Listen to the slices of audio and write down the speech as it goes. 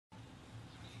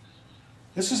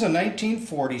This is a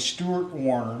 1940 Stewart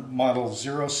Warner model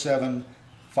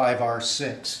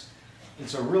 075R6.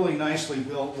 It's a really nicely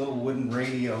built little wooden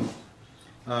radio.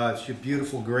 It's a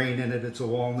beautiful grain in it. It's a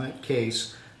walnut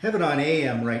case. I have it on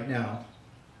AM right now.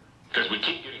 Because we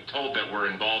keep getting told that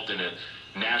we're involved in a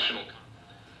national...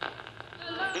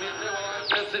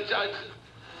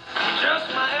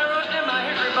 Just my arrow and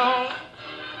my hickory bone.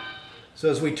 So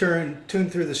as we tune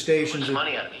through the stations,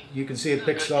 you can see it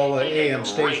picks all the AM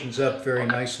stations up very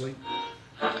nicely.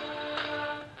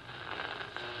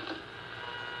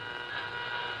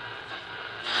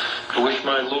 I wish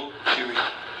my Lord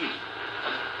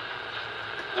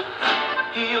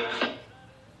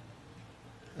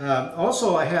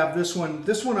also, I have this one.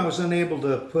 This one I was unable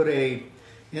to put a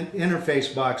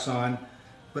interface box on,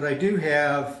 but I do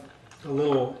have a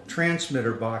little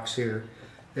transmitter box here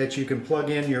that you can plug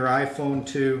in your iPhone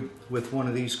to with one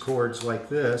of these cords like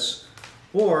this,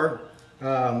 or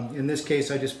in this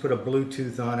case I just put a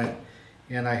Bluetooth on it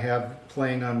and I have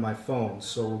playing on my phone.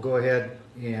 So we'll go ahead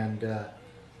and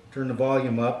turn the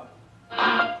volume up,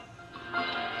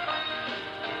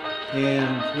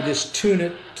 and we just tune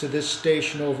it to this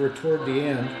station over toward the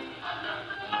end.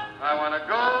 I want to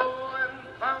go and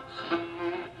bounce the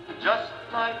moon just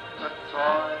like a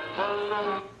toy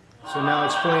balloon. So now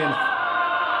it's playing.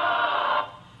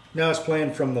 Now it's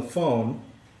playing from the phone.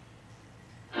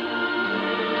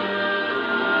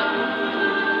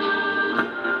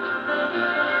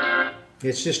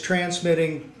 It's just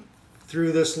transmitting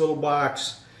through this little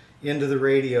box into the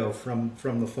radio from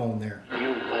the phone there.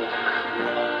 You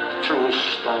walk through a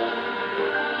storm,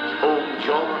 hold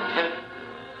your head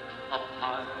up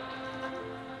high,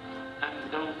 and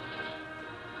don't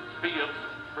be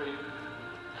afraid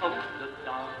of the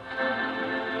dark.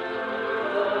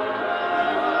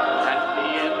 At the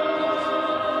end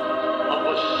of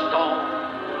a storm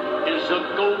is a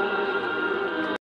golden